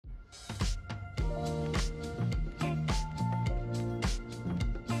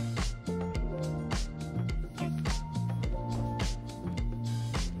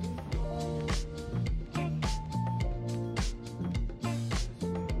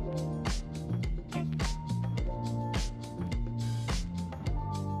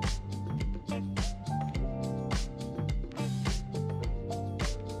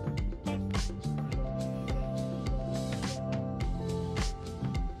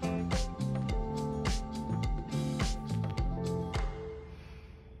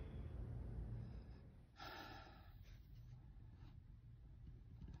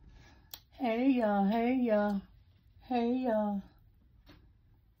Hey y'all, hey y'all, hey y'all.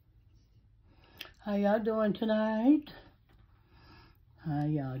 How y'all doing tonight? How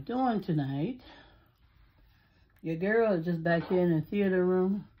y'all doing tonight? Your girl is just back here in the theater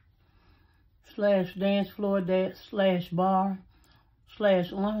room / dance floor / bar /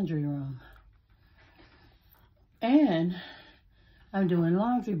 laundry room. And I'm doing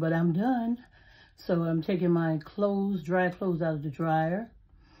laundry, but I'm done. So I'm taking my clothes, dry clothes out of the dryer.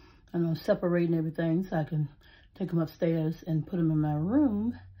 And I'm separating everything so I can take them upstairs and put them in my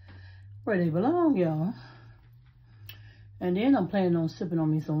room where they belong, y'all. And then I'm planning on sipping on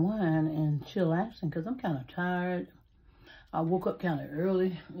me some wine and chillaxing because I'm kind of tired. I woke up kind of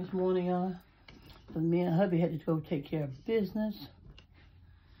early this morning, y'all. But me and hubby had to go take care of business.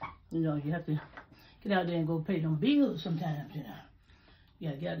 You know, you have to get out there and go pay them bills sometimes, you know. You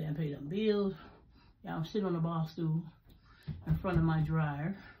gotta get out there and pay them bills. Yeah, I'm sitting on the bar stool in front of my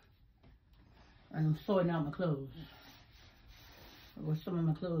dryer. And I'm sorting out my clothes. I've got some of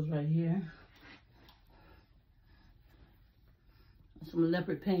my clothes right here. Some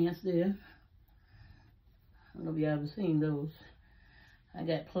leopard pants there. I don't know if you ever seen those. I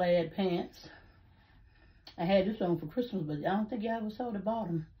got plaid pants. I had this on for Christmas, but I don't think you ever saw the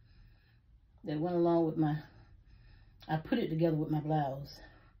bottom. That went along with my, I put it together with my blouse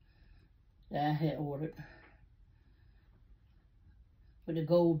that I had ordered. With the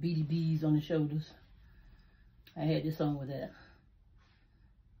gold beady beads on the shoulders. I had this on with that.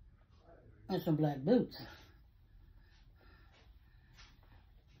 And some black boots.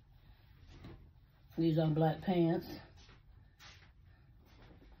 These are black pants.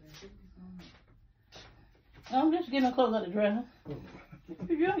 I'm just getting my clothes out the dryer.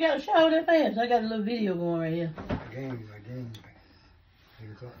 You don't got to shower that fast. I got a little video going right here. My game.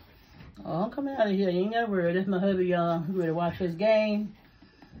 8 o'clock. Oh, I'm coming out of here. You ain't got to worry. That's my hubby, y'all. You ready to watch his game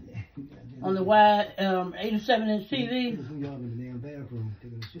on the wide 87-inch TV. Y'all in the damn bathroom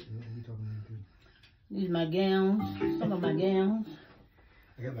taking a shit. We talking about These are my gowns. Some of my gowns.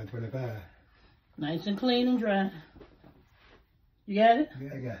 I got my 25. Nice and clean and dry. You got it?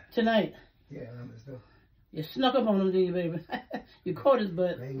 Yeah, I got it. Tonight. Yeah, I'm stuff. You snuck up on him, didn't you, baby? You caught his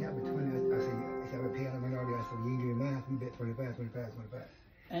butt. I ain't got my 20. I said, I pay on minority. I said, you ain't doing math. You bet 25.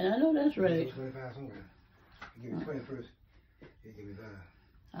 And I know that's right. 25 somewhere. You give me 20 first. You give me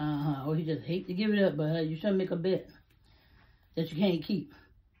 5. Oh, he just hate to give it up, but you shouldn't make a bet that you can't keep.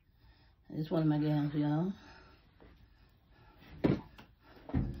 It's one of my gowns, y'all.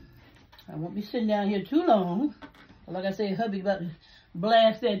 I won't be sitting down here too long. Like I said, hubby about to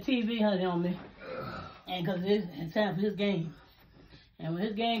blast that TV, honey, on me. And because it's time for his game. And when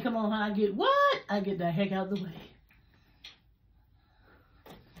his game come on, I get what? I get the heck out of the way.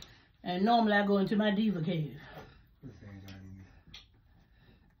 And normally I go into my diva cave,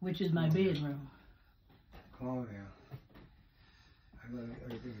 which is my bedroom. Calm down. I love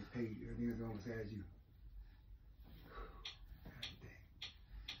everything is paid. Everything is on besides you.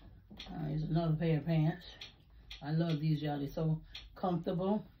 Here's another pair of pants. I love these, y'all. They're so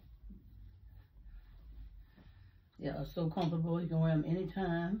comfortable. Yeah, so comfortable. You can wear them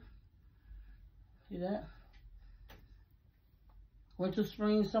anytime. See that? Winter,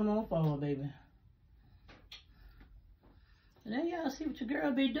 spring, summer, or fall, baby. And then y'all see what your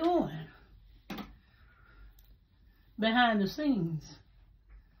girl be doing. Behind the scenes.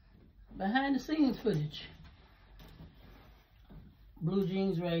 Behind the scenes footage. Blue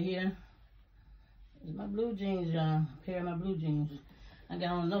jeans right here. There's my blue jeans, y'all. Pair of my blue jeans. I got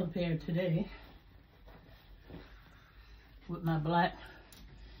on another pair today. With my black,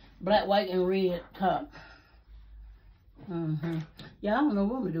 white, and red top. Yeah, I don't know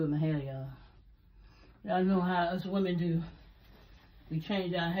what I'm gonna do with my hair, y'all. Y'all know how us women do. We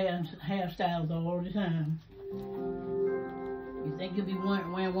change our hairstyles all the time. You think you'll be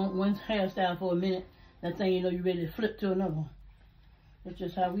wearing one hairstyle for a minute, that thing you know you're ready to flip to another one. That's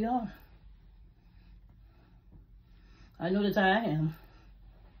just how we are. I know that's how I am.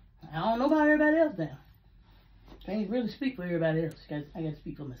 I don't know about everybody else now. Can't really speak for everybody else. I got to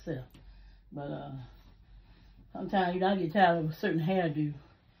speak for myself. But sometimes, you know, I get tired of a certain hairdo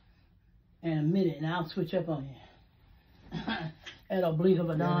in a minute, and I'll switch up on you. At a blink of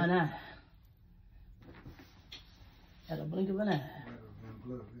a darn eye. At a blink of an eye.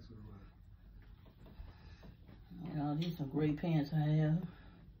 You know, these are some great pants I have.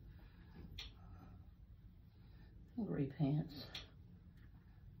 Great pants.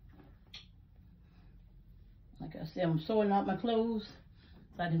 Like I said, I'm sorting out my clothes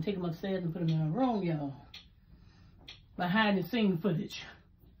so I can take them upstairs and put them in my room, y'all. Behind the scene footage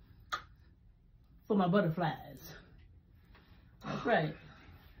for my butterflies. That's right.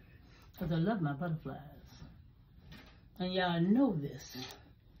 Because I love my butterflies. And y'all know this.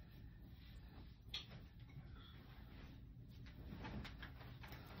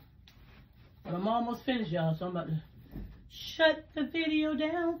 But I'm almost finished, y'all, so I'm about to shut the video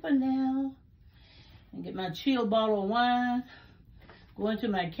down for now. And get my chill bottle of wine. Go into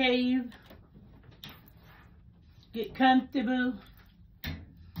my cave. Get comfortable.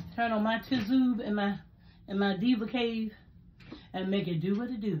 Turn on my tizoob in my diva cave. And make it do what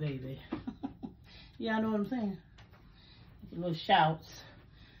it do, baby. Y'all know what I'm saying? Little shouts.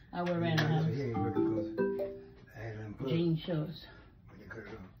 I wear around the house. Jean shorts.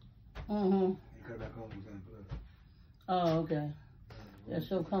 Mm-hmm. Oh, okay. They're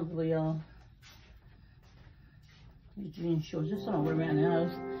so comfortable, y'all. These jean shorts. Just something I wear around the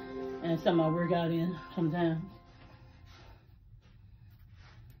house. And something I work out in sometimes.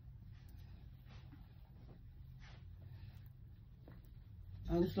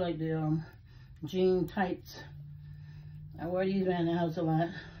 I just like the jean tights. I wear these around the house a lot.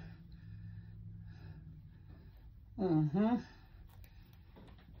 Mm-hmm.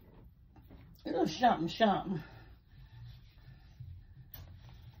 A little shopping.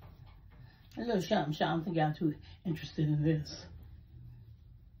 A little shopping. I don't think y'all too interested in this.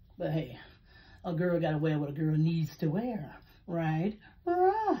 But hey, a girl gotta wear what a girl needs to wear. Right?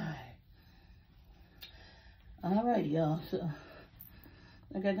 Right. Alright, y'all. So,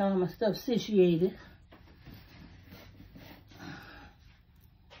 I got all my stuff situated.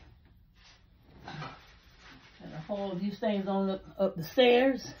 Gotta haul these things on up the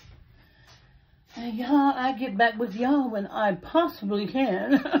stairs. And y'all, I get back with y'all when I possibly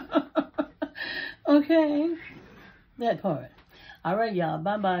can. Okay? That part. Alright, y'all.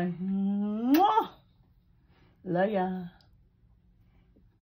 Bye-bye. Love y'all.